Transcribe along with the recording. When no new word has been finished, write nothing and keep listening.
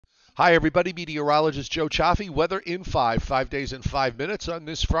Hi, everybody. Meteorologist Joe Cioffi. Weather in 5 days in 5 minutes on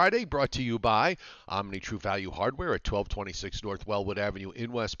this Friday, brought to you by Omni True Value Hardware at 1226 North Wellwood Avenue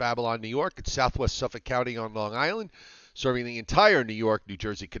in West Babylon, New York. It's Southwest Suffolk County on Long Island, serving the entire New York, New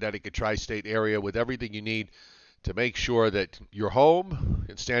Jersey, Connecticut tri-state area with everything you need to make sure that your home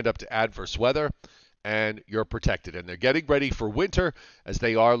can stand up to adverse weather and you're protected. And they're getting ready for winter as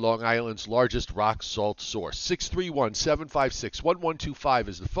they are Long Island's largest rock salt source. 631-756-1125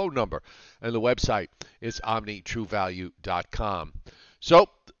 is the phone number, and the website is omnitruevalue.com. So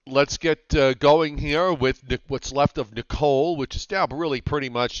let's get going here with what's left of Nicole, which is now really pretty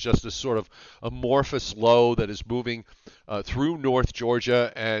much just a sort of amorphous low that is moving through North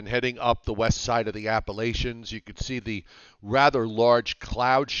Georgia and heading up the west side of the Appalachians. You can see the rather large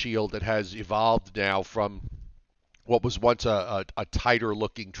cloud shield that has evolved now from what was once a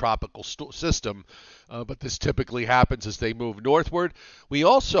tighter-looking tropical system, but this typically happens as they move northward. We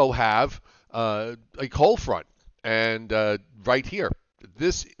also have a cold front, and right here,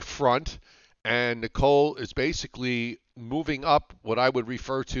 this front, and Nicole is basically moving up what I would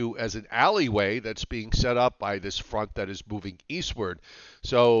refer to as an alleyway that's being set up by this front that is moving eastward.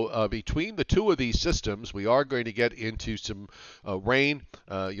 So between the two of these systems, we are going to get into some rain.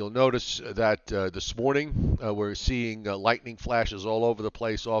 You'll notice that this morning we're seeing lightning flashes all over the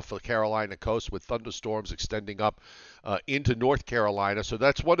place off the Carolina coast with thunderstorms extending up into North Carolina. So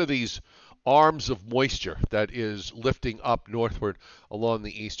that's one of these arms of moisture that is lifting up northward along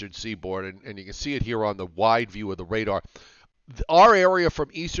the eastern seaboard. And you can see it here on the wide view of the radar. Our area from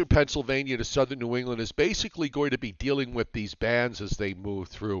eastern Pennsylvania to southern New England is basically going to be dealing with these bands as they move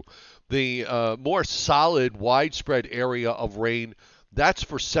through. The more solid, widespread area of rain, that's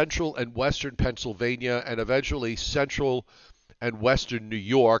for central and western Pennsylvania and eventually central and western New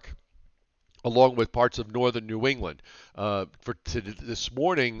York, along with parts of northern New England. This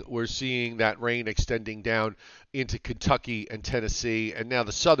morning, we're seeing that rain extending down into Kentucky and Tennessee, and now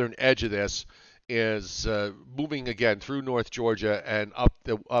the southern edge of this is moving again through North Georgia and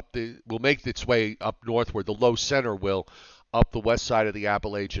will make its way up northward. The low center will up the west side of the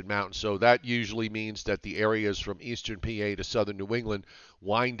Appalachian Mountains. So that usually means that the areas from eastern PA to southern New England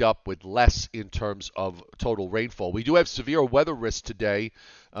wind up with less in terms of total rainfall. We do have severe weather risk today,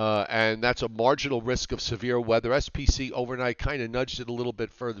 and that's a marginal risk of severe weather. SPC overnight kind of nudged it a little bit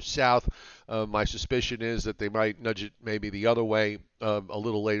further south. My suspicion is that they might nudge it maybe the other way a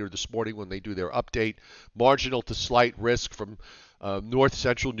little later this morning when they do their update. Marginal to slight risk from north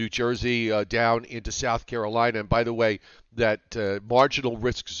central New Jersey down into South Carolina. And by the way, that marginal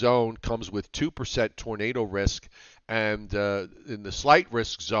risk zone comes with 2% tornado risk, and in the slight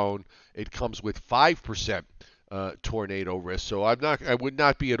risk zone, it comes with 5% tornado risk. So I would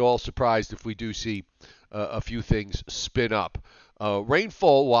not be at all surprised if we do see a few things spin up.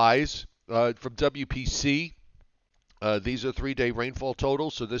 Rainfall-wise, from WPC, these are 3-day rainfall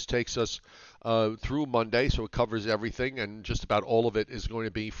totals, so this takes us through Monday, so it covers everything, and just about all of it is going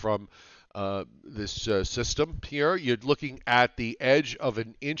to be from this system here. You're looking at the edge of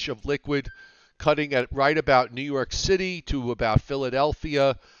an inch of liquid cutting at right about New York City to about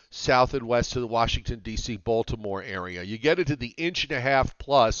Philadelphia, south and west to the Washington, D.C., Baltimore area. You get into the inch and a half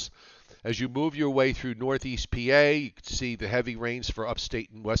plus as you move your way through northeast PA. You can see the heavy rains for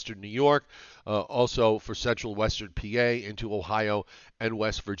upstate and western New York, also for central western PA into Ohio and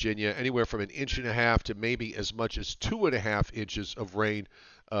West Virginia, anywhere from an inch and a half to maybe as much as 2.5 inches of rain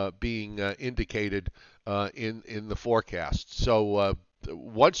being indicated in the forecast. So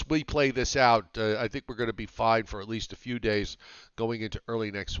once we play this out, I think we're going to be fine for at least a few days going into early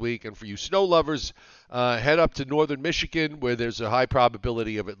next week. And for you snow lovers, head up to northern Michigan, where there's a high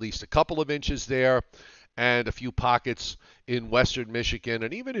probability of at least a couple of inches there, and a few pockets in western Michigan,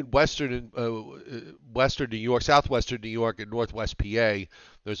 and even in western New York, southwestern New York, and northwest PA.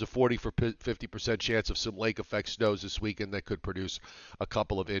 There's a 40 for 50% chance of some lake effect snows this weekend that could produce a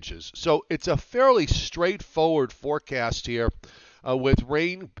couple of inches. So it's a fairly straightforward forecast here. With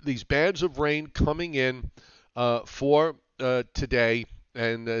rain, these bands of rain coming in for today,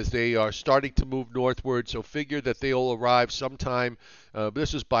 and as they are starting to move northward, so figure that they'll arrive sometime,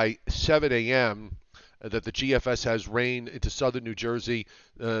 this is by 7 a.m., that the GFS has rain into southern New Jersey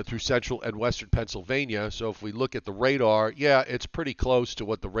through central and western Pennsylvania. So if we look at the radar, yeah, it's pretty close to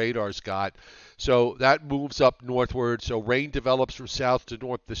what the radar's got. So that moves up northward. So rain develops from south to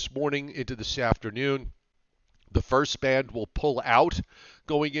north this morning into this afternoon. The first band will pull out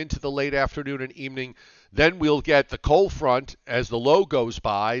going into the late afternoon and evening. Then we'll get the cold front as the low goes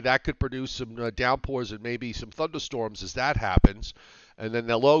by. That could produce some downpours and maybe some thunderstorms as that happens. and then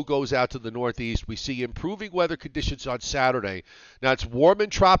the low goes out to the northeast. We see improving weather conditions on Saturday. Now, it's warm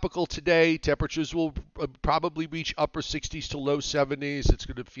and tropical today. Temperatures will probably reach upper 60s to low 70s. It's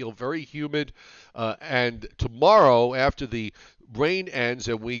going to feel very humid. And tomorrow, after the rain ends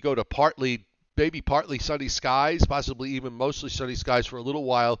and we go to maybe partly sunny skies, possibly even mostly sunny skies for a little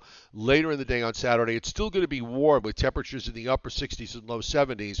while later in the day on Saturday. It's still going to be warm with temperatures in the upper 60s and low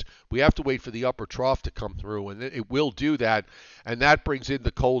 70s. We have to wait for the upper trough to come through, and it will do that. And that brings in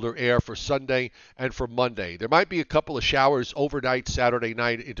the colder air for Sunday and for Monday. There might be a couple of showers overnight Saturday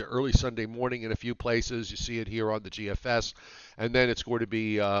night into early Sunday morning in a few places. You see it here on the GFS. And then it's going to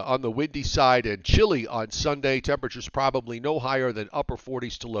be on the windy side and chilly on Sunday. Temperatures probably no higher than upper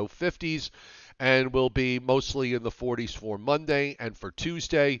 40s to low 50s, and will be mostly in the 40s for Monday and for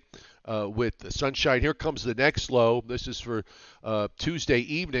Tuesday with the sunshine. Here comes the next low. This is for Tuesday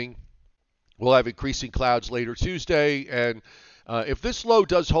evening. We'll have increasing clouds later Tuesday, and if this low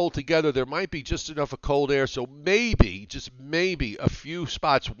does hold together, there might be just enough of cold air, so maybe, just maybe, a few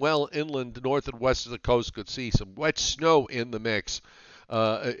spots well inland north and west of the coast could see some wet snow in the mix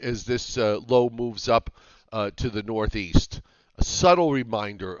as this low moves up to the northeast. A subtle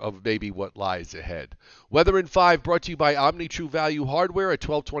reminder of maybe what lies ahead. Weather in 5 brought to you by Omni True Value Hardware at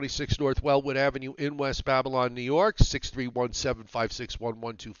 1226 North Wellwood Avenue in West Babylon, New York.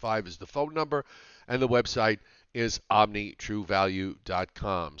 631-756-1125 is the phone number, and the website is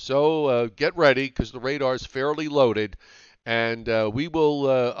omnitruevalue.com. So get ready, because the radar is fairly loaded, and we will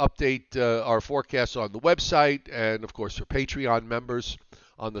update our forecasts on the website, and of course for Patreon members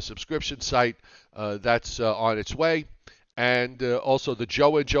on the subscription site, that's on its way. And also the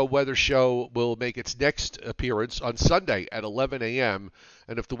Joe and Joe Weather Show will make its next appearance on Sunday at 11 a.m.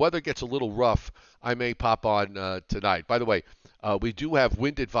 And if the weather gets a little rough, I may pop on tonight. By the way, we do have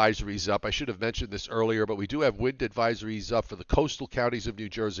wind advisories up. I should have mentioned this earlier, but we do have wind advisories up for the coastal counties of New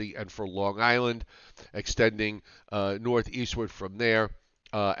Jersey and for Long Island, extending northeastward from there.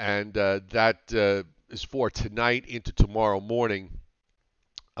 And that is for tonight into tomorrow morning.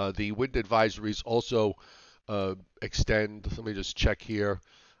 The wind advisories also extend. Let me just check here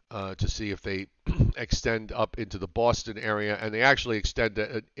to see if they extend up into the Boston area, and they actually extend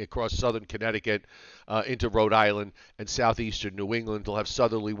across southern Connecticut into Rhode Island and southeastern New England. They'll have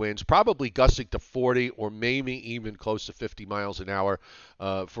southerly winds, probably gusting to 40 or maybe even close to 50 miles an hour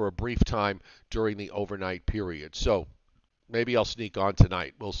for a brief time during the overnight period. So maybe I'll sneak on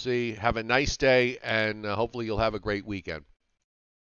tonight. We'll see. Have a nice day, and hopefully you'll have a great weekend.